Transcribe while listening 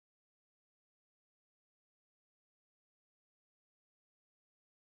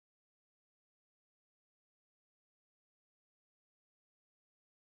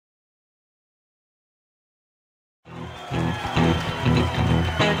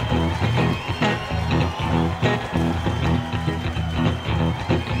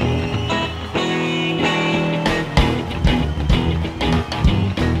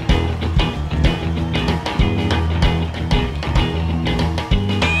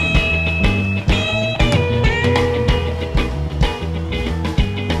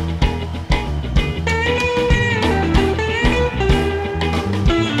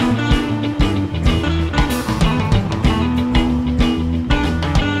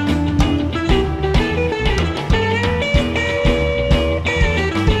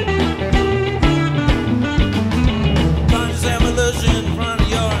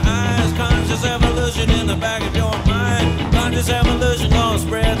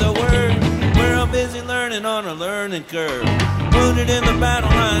Curve. Wounded in the battle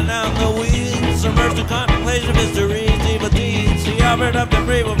line out in the weeds, submerged in contemplation, mysteries, evil deeds. He offered up the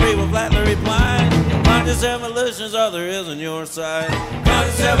free will flatly replied, conscious evolution is all there is on your side.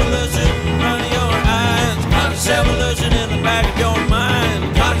 Conscious evolution in front of your eyes, conscious evolution in the back of your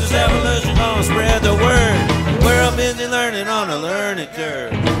mind. Conscious evolution gonna spread the word. We're all busy learning on a learning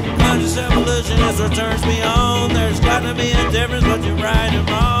curve. Conscious evolution is what turns me on. There's got to be a difference what you're right and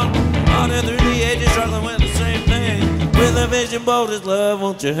wrong. All through the ages struggling with the same thing. With a vision bold as love,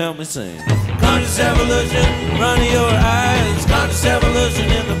 won't you help me sing? Conscious evolution, front of your eyes. Conscious evolution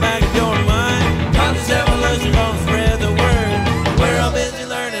in the back of your mind. Conscious evolution gonna spread the word. We're all busy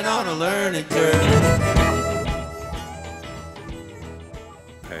learning on a learning curve.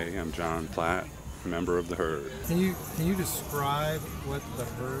 Hey, I'm John Platt, member of the herd. Can you describe what the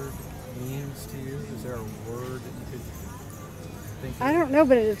herd means to you? Is there a word that you could think of? I don't know,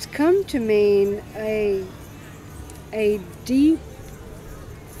 but it's come to mean a deep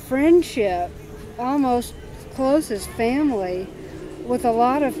friendship, almost close as family, with a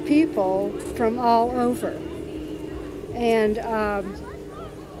lot of people from all over. And,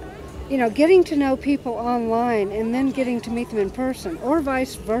 you know, getting to know people online and then getting to meet them in person, or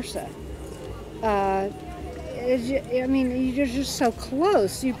vice versa. I mean, you're just so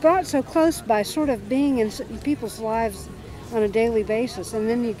close. You're brought so close by sort of being in people's lives on a daily basis, and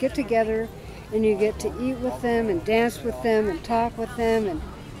then you get together and you get to eat with them and dance with them and talk with them, and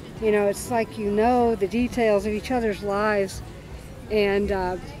you know, it's like you know the details of each other's lives. And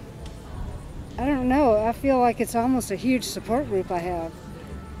I don't know, I feel like it's almost a huge support group I have.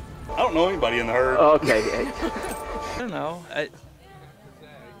 I don't know anybody in the herd. Okay. I don't know.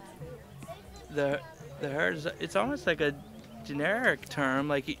 The herd is, it's almost like a generic term.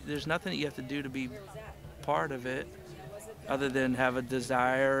 Like there's nothing that you have to do to be part of it, other than have a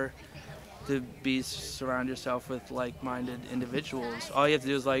desire to surround yourself with like-minded individuals. All you have to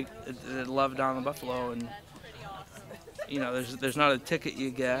do is like love Donna the Buffalo, and you know, there's not a ticket you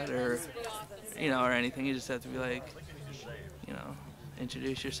get or or anything. You just have to be like,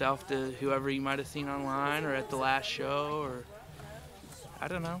 introduce yourself to whoever you might have seen online or at the last show, or I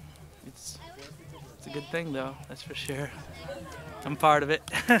don't know. It's a good thing though, that's for sure. I'm part of it.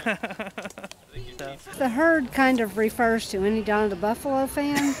 So. The herd kind of refers to any Donna the Buffalo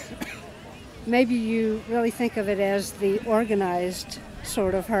fan. Maybe you really think of it as the organized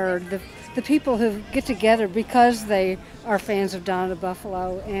sort of herd, the people who get together because they are fans of Donna the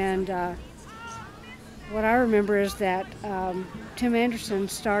Buffalo. And what I remember is that Tim Anderson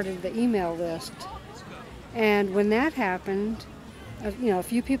started the email list. And when that happened, a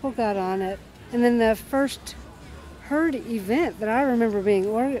few people got on it. And then the first herd event that I remember being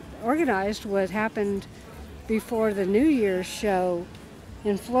organized happened before the New Year's show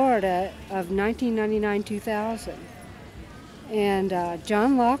in Florida of 1999-2000. And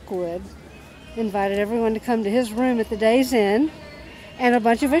John Lockwood invited everyone to come to his room at the Days Inn, and a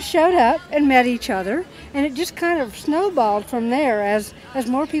bunch of us showed up and met each other, and it just kind of snowballed from there. As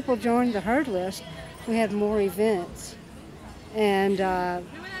more people joined the herd list, we had more events. And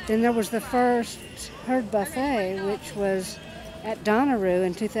then there was the first herd buffet, which was at Donaroo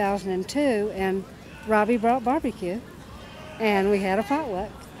in 2002, and Robbie brought barbecue, and we had a potluck.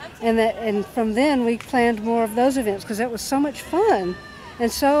 And from then we planned more of those events because that was so much fun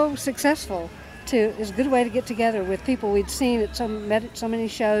and so successful. It was a good way to get together with people we'd seen met at so many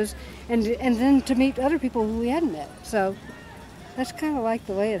shows, and then to meet other people who we hadn't met. So that's kind of like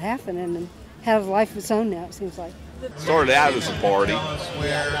the way it happened, and has a life of its own now, it seems like. Started out as a party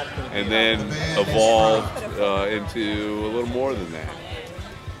and then evolved into a little more than that.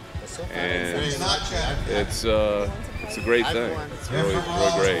 And it's a great thing. It's really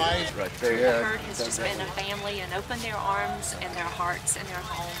great. The herd has just been a family and opened their arms and their hearts and their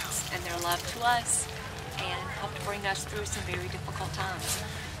homes and their love to us and helped bring us through some very difficult times.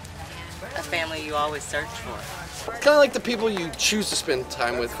 And a family you always search for. Kind of like the people you choose to spend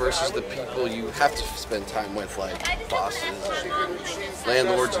time with versus the people you have to spend time with, like bosses,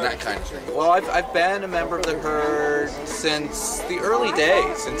 landlords, and that kind of thing. Well, I've been a member of the herd since the early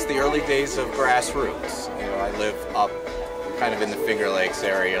days of Grassroots. You know, I live up kind of in the Finger Lakes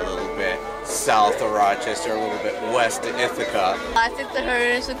area, a little bit south of Rochester, a little bit west of Ithaca. I think the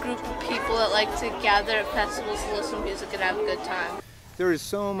herd is a group of people that like to gather at festivals to listen to music and have a good time. There is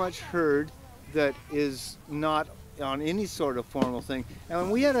so much herd that is not on any sort of formal thing.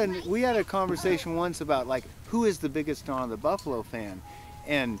 And we had a conversation once about like who is the biggest Donna the Buffalo fan,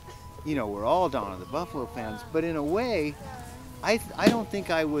 and you know, we're all Donna the Buffalo fans, but in a way, I don't think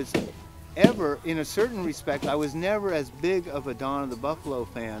I was ever, in a certain respect, I was never as big of a Donna the Buffalo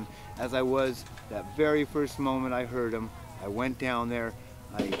fan as I was that very first moment I heard him. I went down there,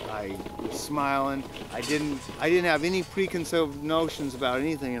 I was smiling. I didn't have any preconceived notions about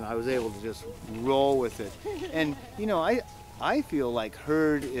anything, and I was able to just roll with it. And you know, I feel like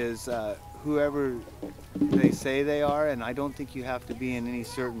herd is whoever they say they are, and I don't think you have to be in any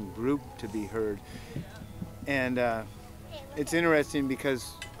certain group to be herd. And it's interesting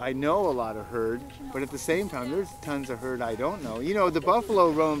because I know a lot of herd, but at the same time, there's tons of herd I don't know. You know, the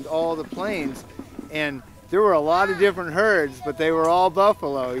buffalo roamed all the plains, and there were a lot of different herds, but they were all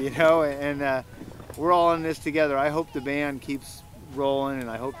buffalo, you know, and we're all in this together. I hope the band keeps rolling,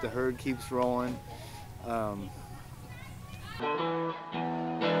 and I hope the herd keeps rolling.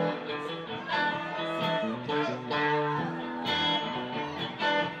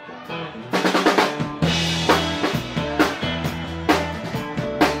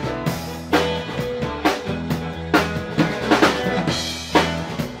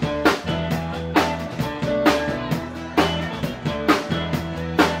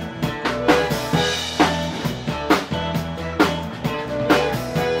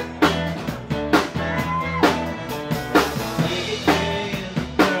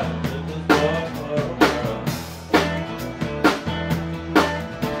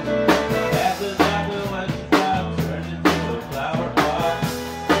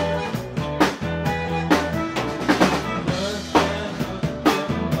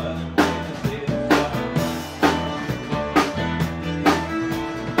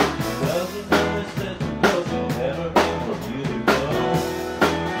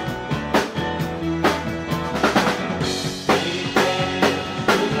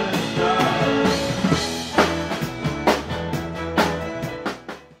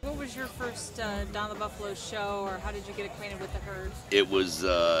 Donna the Buffalo show, or how did you get acquainted with the herd? It was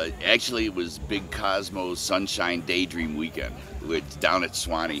actually it was Big Cosmo Sunshine Daydream Weekend, which down at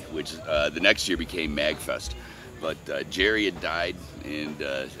Suwannee, which the next year became MagFest. But Jerry had died, and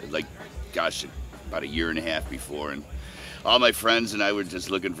like, gosh, about a year and a half before, and all my friends and I were just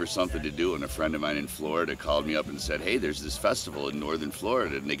looking for something to do, and a friend of mine in Florida called me up and said, hey, there's this festival in northern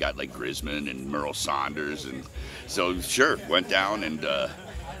Florida, and they got like Grisman and Merle Saunders, and so sure, went down, and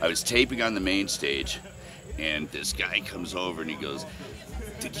I was taping on the main stage, and this guy comes over and he goes,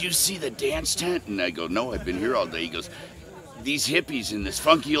 did you see the dance tent? And I go, no, I've been here all day. He goes, these hippies in this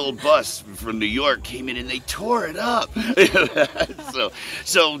funky old bus from New York came in and they tore it up.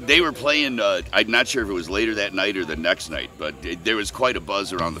 so they were playing, I'm not sure if it was later that night or the next night, but there was quite a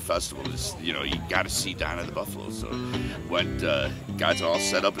buzz around the festival. You know, you got to see Donna the Buffalo. So got all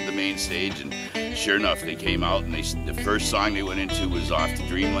set up at the main stage, and sure enough, they came out, and the first song they went into was Off to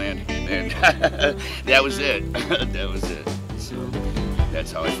Dreamland, and that was it. That was it. So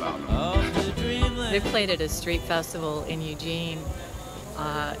that's how I found them. They played at a street festival in Eugene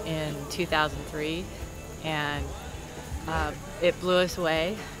in 2003, and it blew us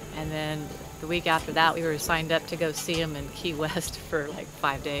away. And then the week after that, we were signed up to go see them in Key West for like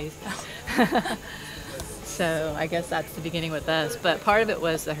 5 days. So I guess that's the beginning with us. But part of it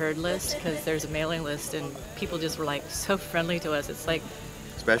was the herd list, because there's a mailing list, and people just were like so friendly to us. It's like,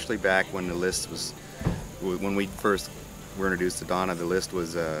 especially back when the list was, when we first were introduced to Donna, the list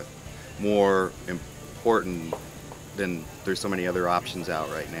was more important than there's so many other options out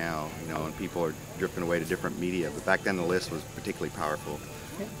right now, you know, and people are drifting away to different media. But back then the list was particularly powerful.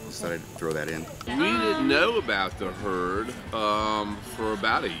 Decided to throw that in. We didn't know about the herd for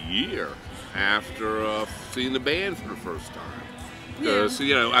about a year after seeing the band for the first time. Yeah. So,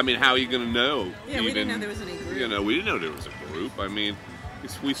 you know, I mean, how are you going to know? Yeah, we didn't know there was any group. You know, we didn't know there was a group. I mean,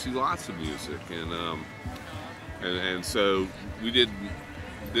 we see lots of music, and so we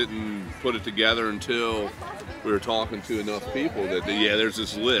didn't put it together until we were talking to enough people that yeah, there's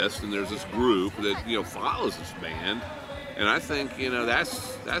this list and there's this group that, you know, follows this band, and I think, you know,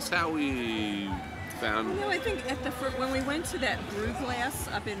 that's how we found? No, I think at when we went to that brew glass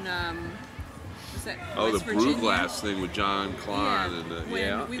up in was that Oh, West the Virginia? brew glass thing with John Klein and the,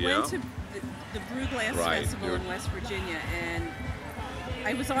 when we went to the Brew Glass Festival in West Virginia, and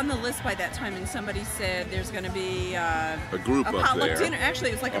I was on the list by that time, and somebody said there's going to be a group up potluck there. dinner.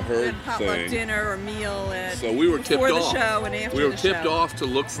 Actually, it was like a potluck thing. dinner or meal at, so we were tipped before off. the show and after we were the tipped show. off to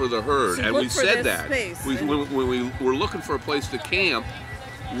look for the herd, To and look we for said this that. space. When we were looking for a place to camp,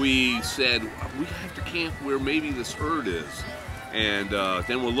 we said we have to camp where maybe this herd is, and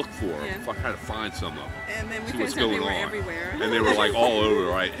then we'll look for them. Try to find some of them. And then we see what's found out going they were on. everywhere. And they were like all over,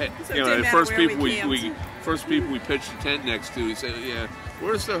 right? Hey, So it you know, didn't the matter first where people we camped. first people we pitched the tent next to, we said, yeah,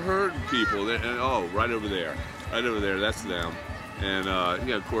 where's the herd people? And, oh, right over there. Right over there, that's them. And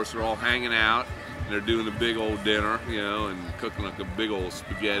yeah, of course, they're all hanging out. And they're doing a big old dinner, you know, and cooking like a big old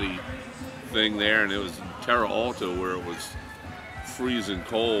spaghetti thing there. And it was in Terra Alta where it was freezing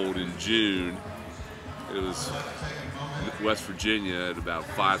cold in June. It was West Virginia at about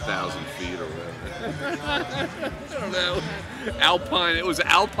 5,000 feet or whatever. I don't know. Alpine, it was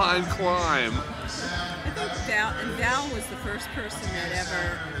alpine climb. I think Val was the first person that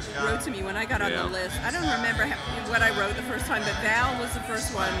ever wrote to me when I got on the list. I don't remember what I wrote the first time, but Val was the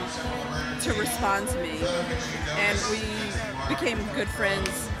first one to respond to me, and we became good friends.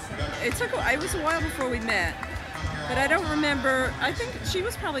 It was a while before we met, but I don't remember. I think she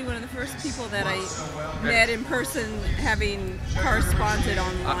was probably one of the first people that I met in person, having corresponded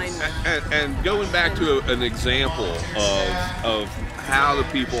online with. And going back to an example of how the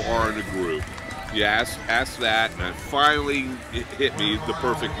people are in a group, you ask that, and finally it hit me the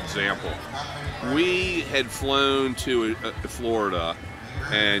perfect example. We had flown to Florida,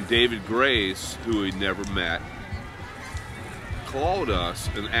 and David Grace, who we'd never met, called us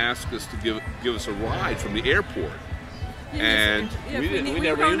and asked us to give us a ride from the airport. And we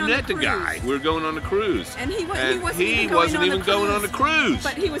never even met the guy. We were going on a cruise, and he wasn't even going on the cruise.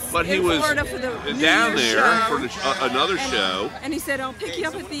 But he was in Florida for the down there show. for another show. And he said, "I'll pick you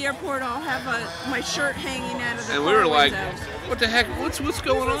up at the airport. I'll have my shirt hanging out of the And car we were like, window." "What the heck? What's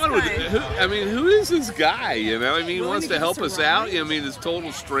going on with it? Who is this guy? You know, I mean, he wants to help us out. I mean, this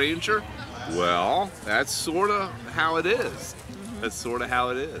total stranger." Well, that's sort of how it is. That's sort of how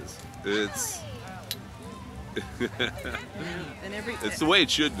it is. And it's the way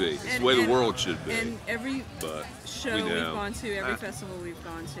it should be. It's the way the world should be. And every show we've gone to, every festival we've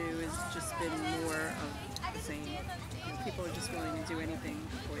gone to, has just been more of the same. People are just willing to do anything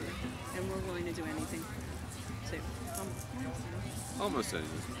for you, and we're willing to do anything too. Almost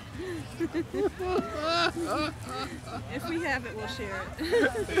anything. If we have it, we'll share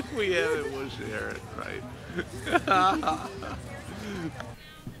it. If we have it, we'll share it. Right.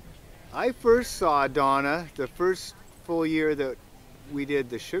 I first saw Donna the first full year that we did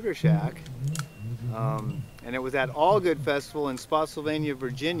the Sugar Shack, and it was at All Good Festival in Spotsylvania,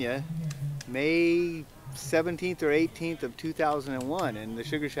 Virginia, May 17th or 18th of 2001, and the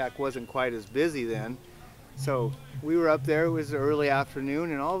Sugar Shack wasn't quite as busy then. So we were up there, it was early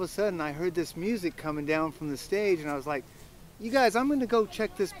afternoon, and all of a sudden I heard this music coming down from the stage, and I was like, you guys, I'm gonna go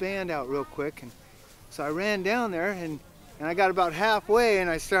check this band out real quick. And so I ran down there, and I got about halfway, and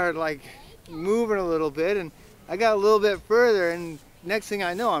I started like moving a little bit, and I got a little bit further, and next thing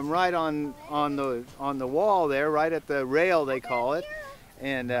I know, I'm right on the wall there, right at the rail they call it,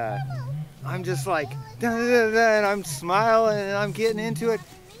 and I'm just like da, da, da, and I'm smiling and I'm getting into it,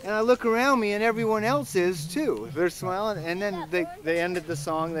 and I look around me and everyone else is too. They're smiling, and then they ended the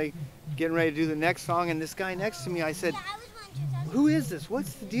song, they getting ready to do the next song, and this guy next to me, I said, who is this?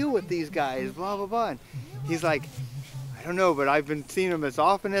 What's the deal with these guys? Blah blah blah. And he's like, I don't know, but I've been seeing them as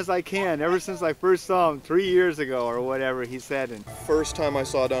often as I can ever since I first saw them 3 years ago or whatever he said. And first time I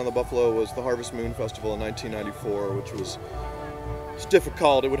saw Donna the Buffalo was the Harvest Moon Festival in 1994, which was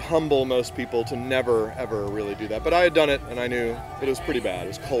difficult. It would humble most people to never ever really do that. But I had done it and I knew it was pretty bad. It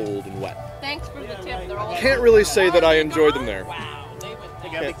was cold and wet. Thanks for the tip. They're all Can't really say that I enjoyed them there.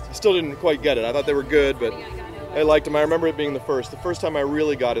 Still didn't quite get it. I thought they were good, but I liked them. I remember it being the first. The first time I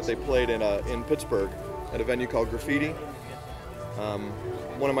really got it, they played in Pittsburgh at a venue called Graffiti.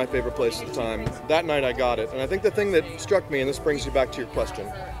 One of my favorite places at the time. That night I got it, and I think the thing that struck me, and this brings you back to your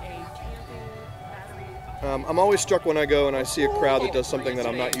question, I'm always struck when I go and I see a crowd that does something that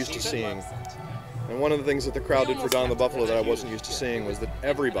I'm not used to seeing. And one of the things that the crowd did for Donna the Buffalo that I wasn't used to seeing was that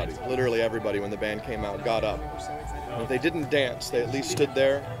everybody, literally everybody, when the band came out, got up. And if they didn't dance, they at least stood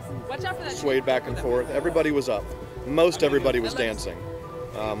there, swayed back and forth. Everybody was up. Most everybody was dancing.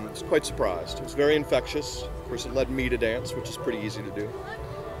 I was quite surprised. It was very infectious. Of course, it led me to dance, which is pretty easy to do.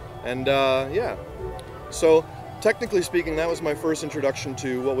 And yeah, so technically speaking, that was my first introduction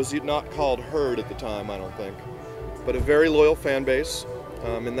to what was not called herd at the time, I don't think, but a very loyal fan base.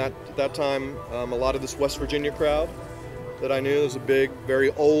 In that time, a lot of this West Virginia crowd that I knew, there was a big,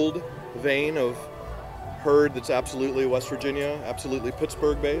 very old vein of herd that's absolutely West Virginia, absolutely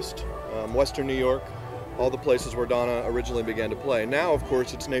Pittsburgh-based, Western New York, all the places where Donna originally began to play. Now, of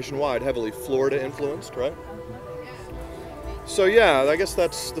course, it's nationwide, heavily Florida-influenced, right? So yeah, I guess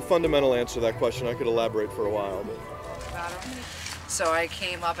that's the fundamental answer to that question. I could elaborate for a while. But. So I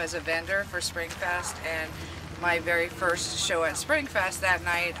came up as a vendor for Springfest, and my very first show at Springfest that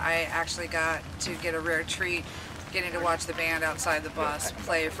night, I actually got to get a rare treat, getting to watch the band outside the bus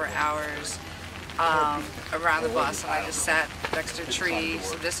play for hours around the bus, and I just sat next to a tree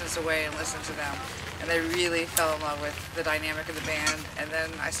some distance away and listened to them. And I really fell in love with the dynamic of the band, and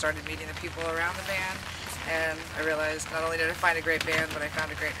then I started meeting the people around the band, and I realized not only did I find a great band, but I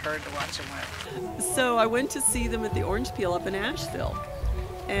found a great herd to watch them with. So I went to see them at the Orange Peel up in Asheville,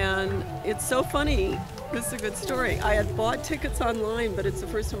 and it's so funny. This is a good story. I had bought tickets online, but it's the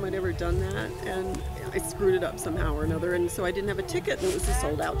first time I'd ever done that, and I screwed it up somehow or another, and so I didn't have a ticket, and it was a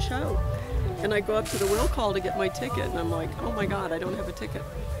sold-out show. And I go up to the will call to get my ticket, and I'm like, oh my God, I don't have a ticket.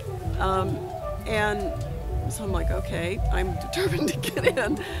 And so I'm like, okay, I'm determined to get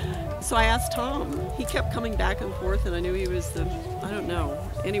in. So I asked Tom. He kept coming back and forth, and I knew he was the, I don't know.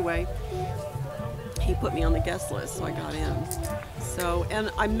 Anyway, he put me on the guest list, so I got in. So,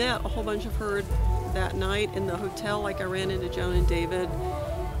 and I met a whole bunch of herd that night in the hotel. Like I ran into Joan and David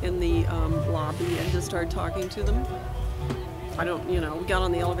in the lobby and just started talking to them. I don't, you know, we got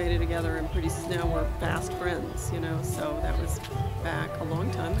on the elevator together, and pretty soon now we're fast friends, you know, so that was back a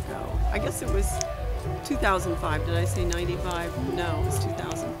long time ago. I guess it was 2005. Did I say 95? No, it was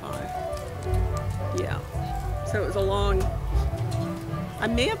 2005. Yeah. So it was a long, I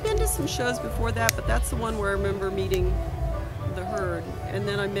may have been to some shows before that, but that's the one where I remember meeting the herd. And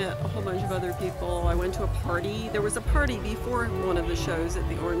then I met a whole bunch of other people. I went to a party. There was a party before one of the shows at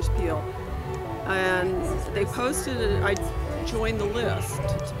the Orange Peel. And they posted it. I joined the list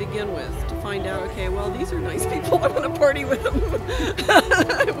to begin with to find out, okay, well, these are nice people. I want to party with them.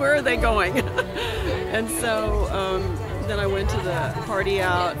 Where are they going? And so then I went to the party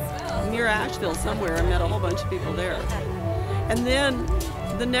out near Asheville somewhere. I met a whole bunch of people there. And then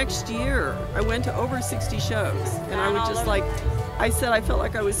the next year, I went to over 60 shows. And I would just like, I said I felt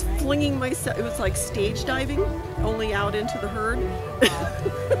like I was flinging myself. It was like stage diving, only out into the herd.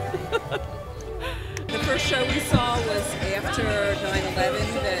 The first show we saw was after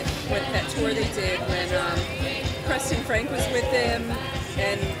 9/11, that tour they did when Preston Frank was with them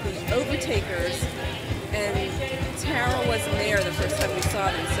and the Overtakers, and Tara wasn't there the first time we saw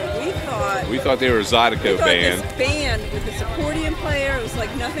them, so we thought they were a Zydeco band. This band with this accordion player, it was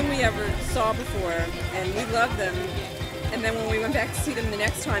like nothing we ever saw before, and we loved them. And then when we went back to see them the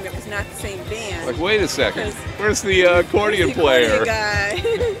next time, it was not the same band. Like, wait a second, where's the accordion player? Guy?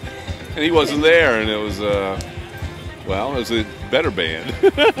 And he wasn't there, and it was, well, it was a better band.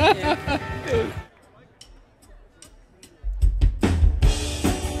 Yeah.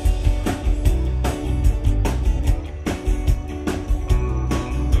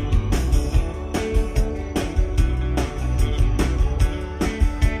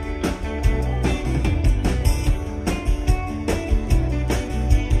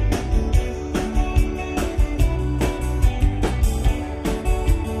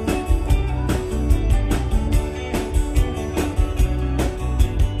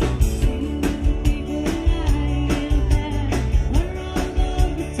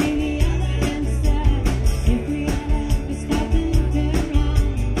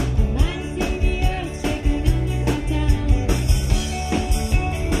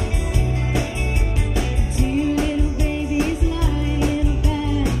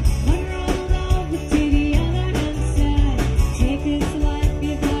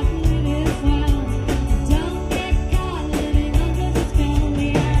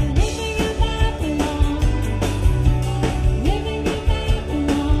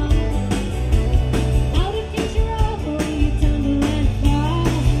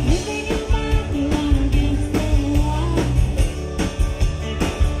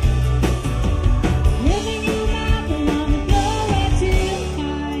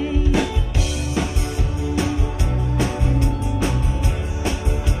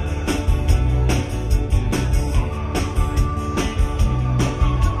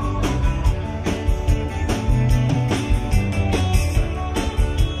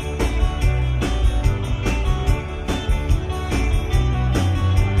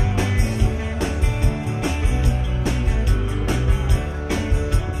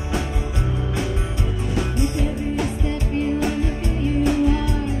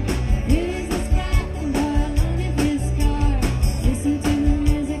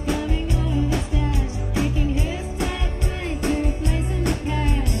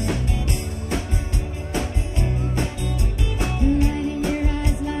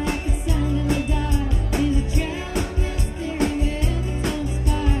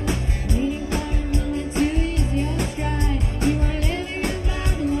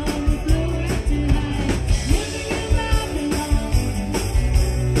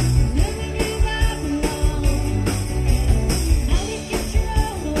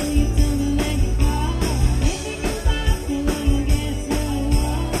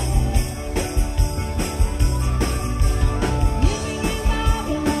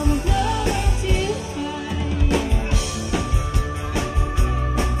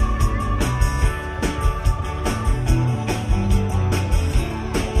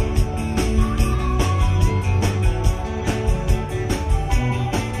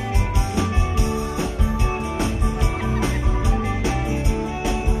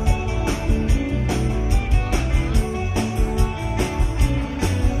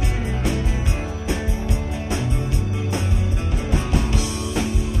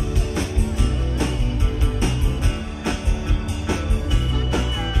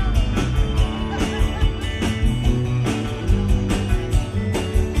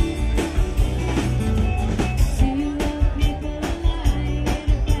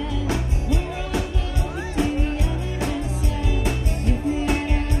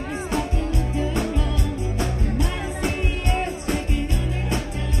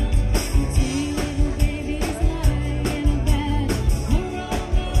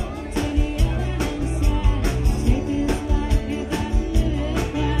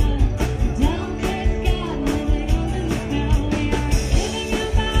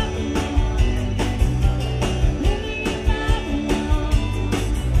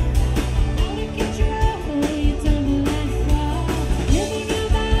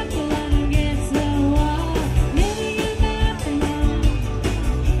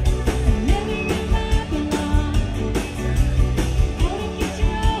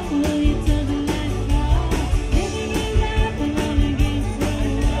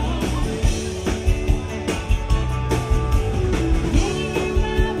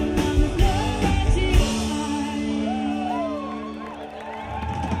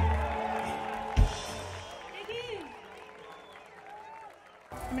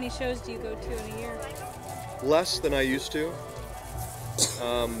 shows do you go to in a year? Less than I used to,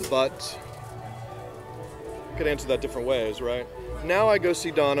 but I could answer that different ways, right? Now I go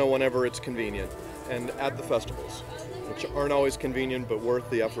see Donna whenever it's convenient and at the festivals, which aren't always convenient but worth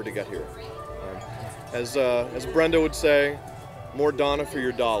the effort to get here. As Brenda would say, more Donna for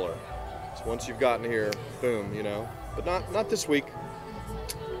your dollar. So once you've gotten here, boom, you know. But not this week,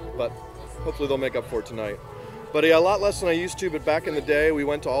 but hopefully they'll make up for it tonight. But yeah, a lot less than I used to, but back in the day, we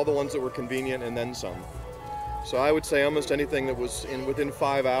went to all the ones that were convenient and then some. So I would say almost anything that was within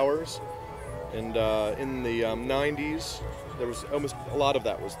 5 hours. And in the 90s, there was almost a lot of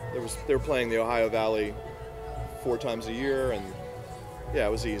that they were playing the Ohio Valley 4 times a year, and yeah,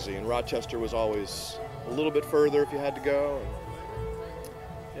 it was easy. And Rochester was always a little bit further if you had to go. And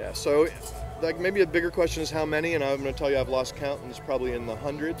yeah, so like maybe a bigger question is how many, and I'm going to tell you I've lost count, and it's probably in the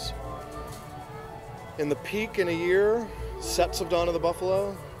hundreds. In the peak in a year, sets of Donna the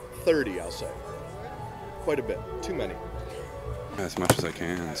Buffalo, 30, I'll say. Quite a bit, too many. As much as I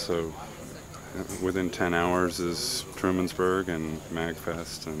can, so within 10 hours is Trumansburg and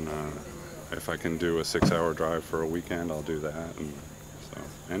MagFest, and if I can do a 6-hour drive for a weekend, I'll do that, and so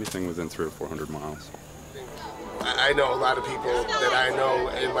anything within 300 or 400 miles. I know a lot of people that I know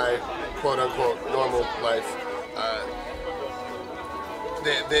in my quote-unquote normal life.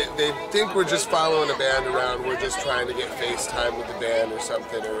 They think we're just following a band around. We're just trying to get FaceTime with the band or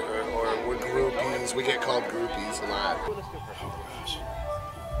something, or we're groupies. We get called groupies a lot.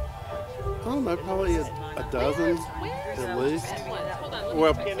 I don't know, probably a dozen at least.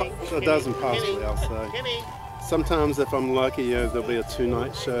 Well, a dozen possibly, I'll say. Sometimes if I'm lucky, you know, there'll be a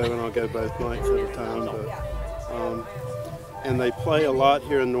 2-night show and I'll go both nights at a time. But, and they play a lot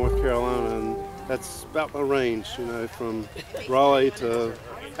here in North Carolina, and that's about my range, you know, from Raleigh to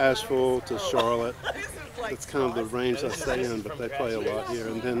Asheville to Charlotte. That's kind of the range I stay in, but they play a lot here.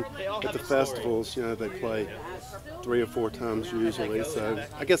 And then at the festivals, you know, they play 3 or 4 times usually, so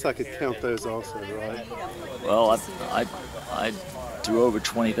I guess I could count those also, right? Well, I do over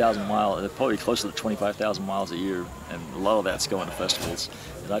 20,000 miles, probably closer to 25,000 miles a year, and a lot of that's going to festivals.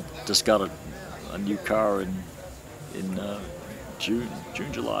 And I just got a new car in June,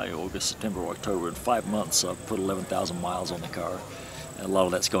 July, August, September, October. In 5 months, I've put 11,000 miles on the car, and a lot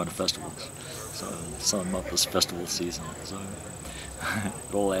of that's going to festivals. So some month is festival season, so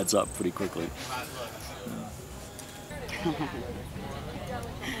it all adds up pretty quickly.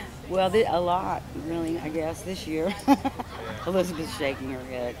 Well, a lot, really, I guess, this year. Elizabeth's shaking her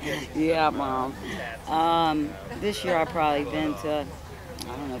head. Yeah, Mom. This year I've probably been to,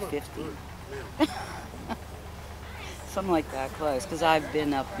 I don't know, 50. Something like that, close, because I've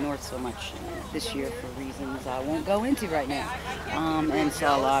been up north so much this year for reasons I won't go into right now. And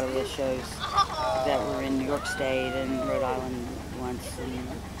saw a lot of the shows that were in New York State and Rhode Island once, and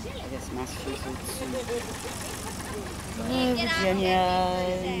I guess Massachusetts, and Virginia,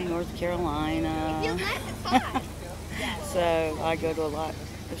 and North Carolina. So I go to a lot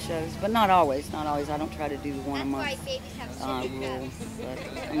of shows, but not always. Not always. I don't try to do the one a month rule, but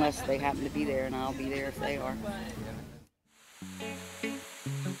unless they happen to be there, and I'll be there if they are.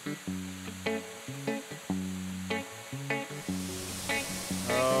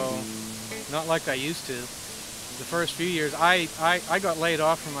 Oh, not like I used to. The first few years, I got laid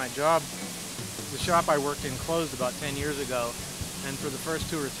off from my job. The shop I worked in closed about 10 years ago, and for the first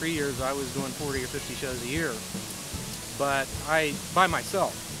 2 or 3 years I was doing 40 or 50 shows a year. But by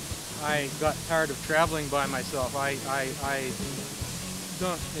myself. I got tired of traveling by myself. I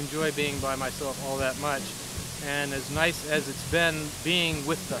don't enjoy being by myself all that much. And as nice as it's been being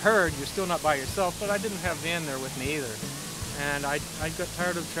with the herd, you're still not by yourself, but I didn't have Van there with me either. And I got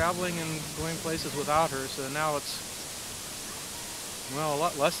tired of traveling and going places without her, so now it's, well, a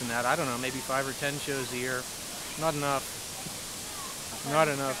lot less than that. I don't know, maybe 5 or 10 shows a year. Not enough. Not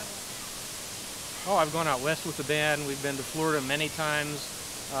enough. Oh, I've gone out west with the band. We've been to Florida many times.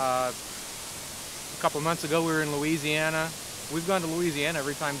 A couple months ago we were in Louisiana. We've gone to Louisiana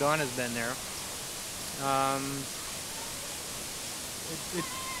every time Donna's been there.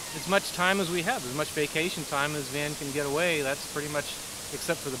 As much time as we have, as much vacation time as Van can get away, that's pretty much,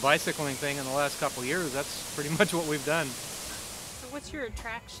 except for the bicycling thing in the last couple of years, that's pretty much what we've done. So what's your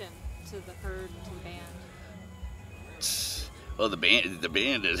attraction to the herd and band? Well, the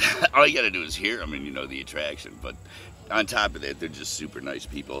band is, all you gotta do is hear them and you know the attraction, but on top of that, they're just super nice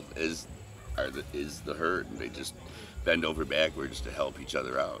people, is the herd, and they just bend over backwards to help each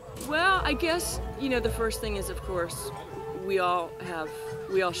other out. Well, I guess, you know, the first thing is, of course, we all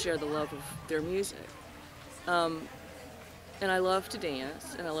share the love of their music. And I love to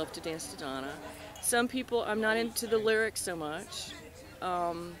dance, and I love to dance to Donna. Some people, I'm not into the lyrics so much.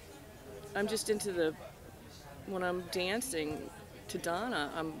 I'm just into the, when I'm dancing to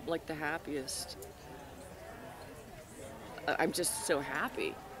Donna, I'm like the happiest. I'm just so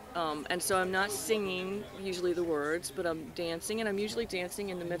happy. And so I'm not singing usually the words, but I'm dancing, and I'm usually dancing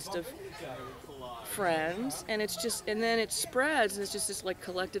in the midst of friends, and it's just, and then it spreads, and it's just this like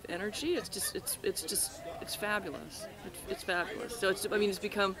collective energy. It's fabulous. It's fabulous. So I mean, it's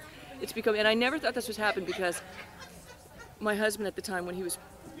become, and I never thought this would happen, because my husband at the time, when he was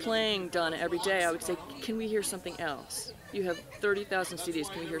playing Donna every day, I would say, can we hear something else? You have 30,000 CDs,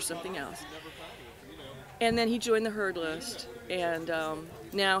 can we hear something else? And then he joined the Herd list, and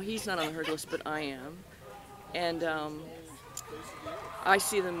now he's not on the Herd list, but I am. And I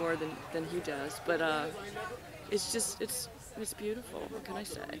see them more than he does, but it's just, it's beautiful, what can I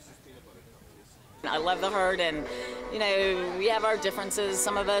say? I love the Herd, and you know, we have our differences,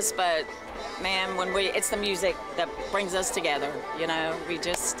 some of us, but man, it's the music that brings us together. You know, we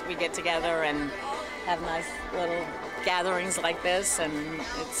get together and have nice little gatherings like this, and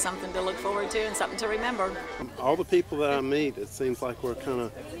it's something to look forward to and something to remember. All the people that I meet, it seems like we're kind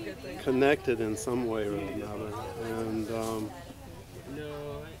of connected in some way or another, and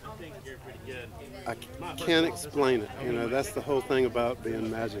I can't explain it. You know, that's the whole thing about being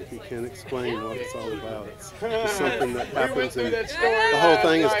magic. You can't explain what it's all about. It's something that happens, and the whole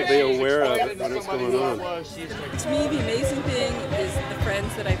thing is to be aware of it when it's going on. To me, the amazing thing is the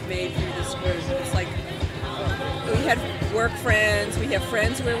friends that I've made through this group. It's like, we had work friends, we have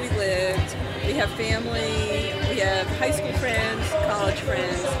friends where we lived, we have family, we have high school friends, college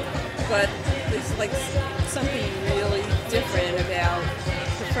friends, but there's like something really different about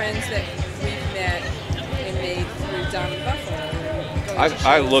the friends that we've met and made through Donna the Buffalo.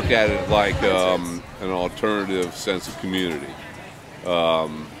 I look at it like an alternative sense of community,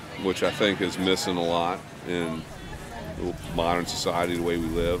 which I think is missing a lot in modern society, the way we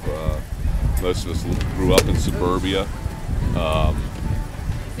live. Most of us grew up in suburbia.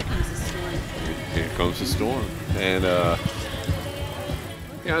 Here comes the storm. And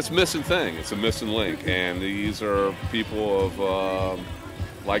it's a missing thing. It's a missing link. And these are people of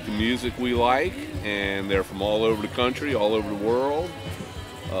like the music we like, and they're from all over the country, all over the world.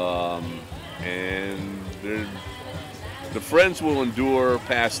 And the friends will endure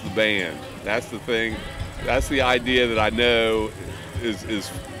past the band. That's the thing. That's the idea that I know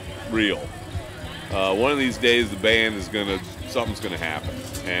is real. One of these days, the band is something's gonna happen,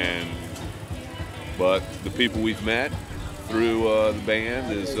 but the people we've met through the band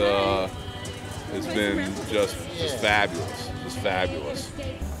has been just fabulous.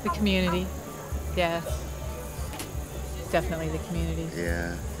 The community, yeah, definitely the community.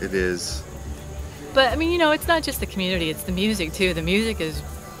 Yeah, it is. But I mean, you know, it's not just the community; it's the music too. The music is,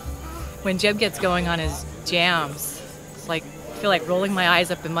 when Jeb gets going on his jams, it's like I feel like rolling my eyes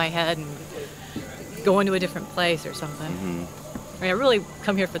up in my head and going to a different place or something. I mean, I really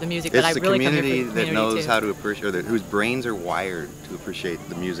come here for the music, but I really come here for the community that knows too. how to appreciate, or whose brains are wired to appreciate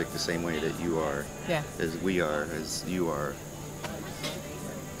the music the same way that you are, as we are, as you are.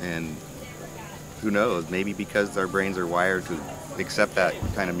 And who knows, maybe because our brains are wired to accept that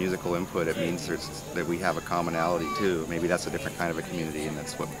kind of musical input, it means that we have a commonality too. Maybe that's a different kind of a community, and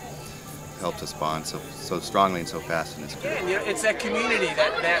that's what helps us bond so strongly and so fast in this group. Yeah, you know, it's that community,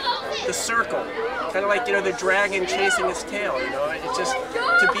 that the circle, kind of like, you know, the dragon chasing its tail. You know, it's just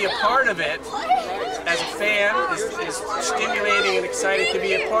to be a part of it as a fan is stimulating and exciting. To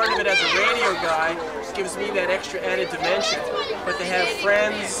be a part of it as a radio guy gives me that extra added dimension. But to have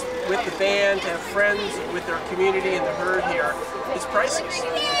friends with the band, to have friends with their community and the Herd here, is priceless.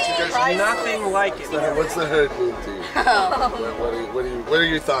 There's nothing like it. What's the Herd mean to you? What are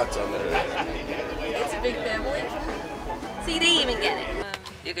your thoughts on that? It's a big family. See, they even get it.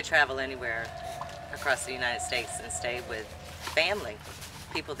 You could travel anywhere across the United States and stay with family,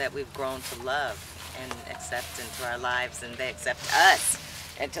 people that we've grown to love and accept into our lives, and they accept us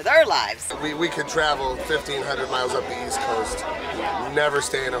into their lives. We could travel 1,500 miles up the East Coast, never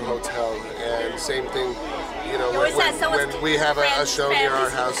stay in a hotel, and same thing, you know, when we have a show near our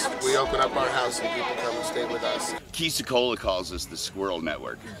house, we open up our house and people come and stay with us. Keys-Cola calls us the Squirrel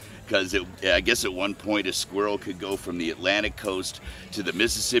Network, because I guess at one point a squirrel could go from the Atlantic coast to the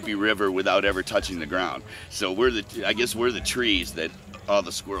Mississippi River without ever touching the ground. So I guess we're the trees that all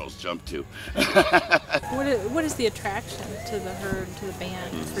the squirrels jump to. What is the attraction to the Herd, to the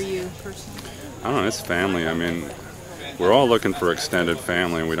band, for you personally? I don't know, it's family. I mean, we're all looking for extended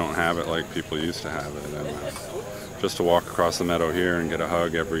family, and we don't have it like people used to have it. And just to walk across the meadow here and get a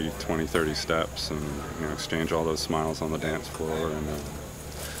hug every 20, 30 steps, and exchange all those smiles on the dance floor, and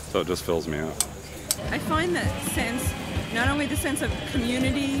so it just fills me up. I find that sense not only the sense of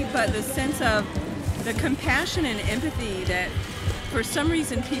community, but the sense of the compassion and empathy that for some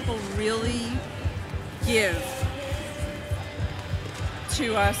reason people really give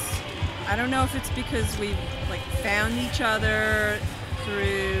to us. I don't know if it's because we like found each other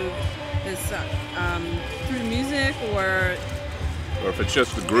through this through music, or if it's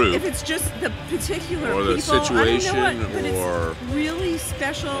just the group, if it's just the particular or the people. situation, I don't know what, but or it's really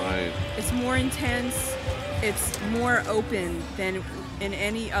special. Right. It's more intense. It's more open than in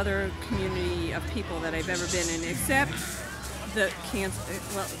any other community of people that I've ever been in, except the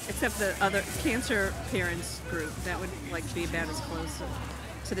except the other cancer parents group. That would like be about as close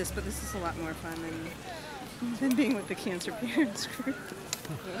to this, but this is a lot more fun than being with the cancer parents group.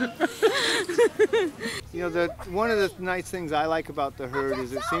 You know, one of the nice things I like about the herd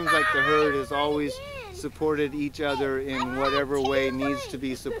is it seems like the herd has always supported each other in whatever way needs to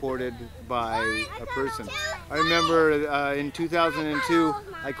be supported by a person. I remember in 2002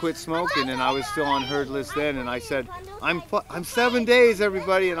 I quit smoking and I was still on herd list then, and I said, I'm 7 days,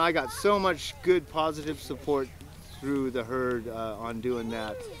 everybody, and I got so much good positive support through the herd on doing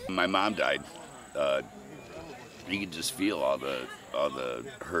that. My mom died. You could just feel all the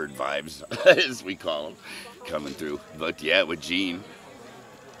herd vibes, as we call them, coming through. But yeah, with Gene,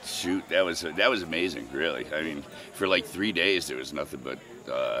 shoot, that was amazing, really. I mean, for like 3 days there was nothing but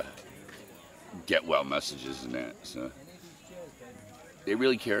get well messages and that. So they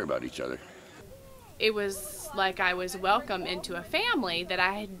really care about each other. It was like I was welcome into a family that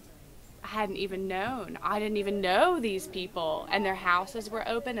I hadn't even known. I didn't even know these people, and their houses were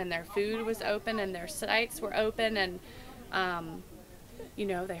open, and their food was open, and their sites were open, and you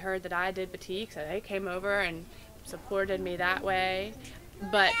know, they heard that I did batik, so they came over and supported me that way.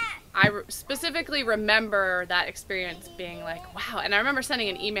 But I specifically remember that experience being like, wow. And I remember sending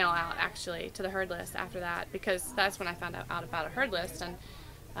an email out actually to the herd list after that, because that's when I found out about a herd list, and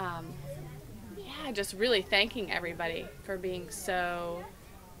yeah, just really thanking everybody for being so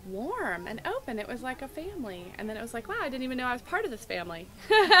warm and open. It was like a family, and then it was like, wow, I didn't even know I was part of this family.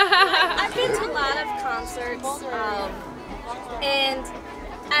 I've been to a lot of concerts, and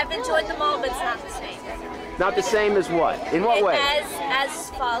I've enjoyed them all, but it's not the same. Not the same as what? In what way? As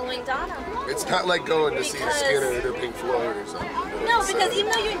following Donna. It's not like going to see Skinner or Pink Floyd or something. No, because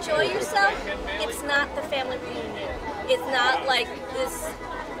even though you enjoy yourself, it's not the family reunion. It's not like this.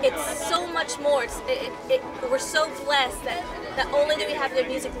 It's so much more. We're so blessed that not only do we have their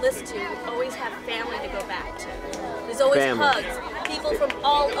music listened to, we always have family to go back to. There's always hugs, people from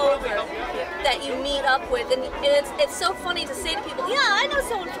all over that you meet up with, and it's so funny to say to people, yeah, I know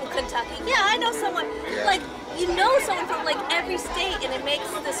someone from Kentucky. Yeah, I know someone. Like, you know someone from like every state, and it makes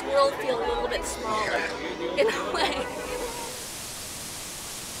this world feel a little bit smaller in a way.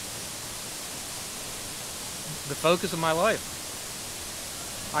 The focus of my life.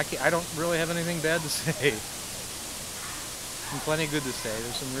 I don't really have anything bad to say. And plenty good to say.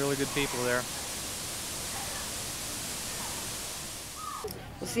 There's some really good people there.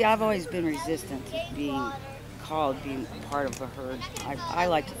 Well, see, I've always been resistant to being part of a herd. I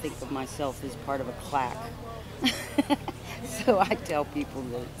like to think of myself as part of a clack. So I tell people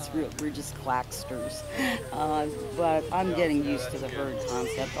that we're just clacksters. But I'm getting used to the herd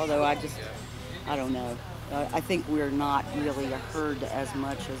concept, although I don't know. I think we're not really a herd as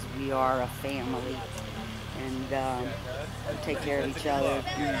much as we are a family, and we take care of each other.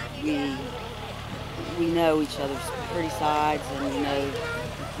 We know each other's pretty sides, and we know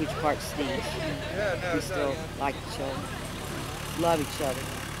which part stinks. We still like each other, love each other.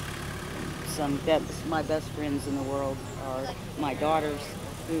 My best friends in the world are my daughters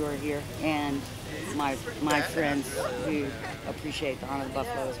who are here, and my friends who appreciate Donna the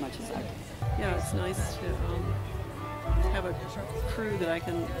Buffalo as much as I do. Yeah, it's nice to have a crew that I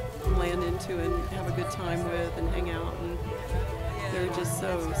can land into and have a good time with and hang out, and they're just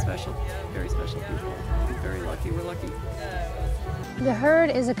so special, very special people. I'm very lucky, we're lucky. The herd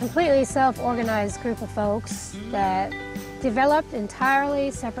is a completely self-organized group of folks that developed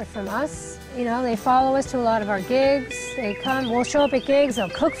entirely separate from us. You know, they follow us to a lot of our gigs. They come, we'll show up at gigs, they'll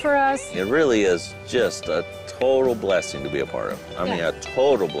cook for us. It really is just a total blessing to be a part of. I mean, a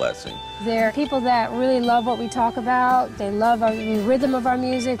total blessing. They're people that really love what we talk about. They love the rhythm of our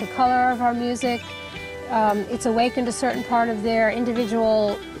music, the color of our music. It's awakened a certain part of their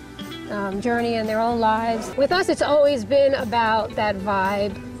individual journey in their own lives. With us, it's always been about that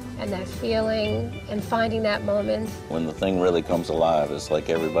vibe and that feeling and finding that moment. When the thing really comes alive, it's like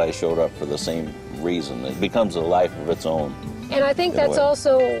everybody showed up for the same reason. It becomes a life of its own. And I think that's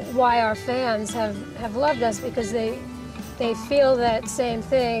also why our fans have loved us, because they they feel that same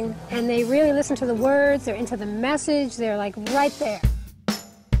thing, and they really listen to the words, they're into the message, they're like right there.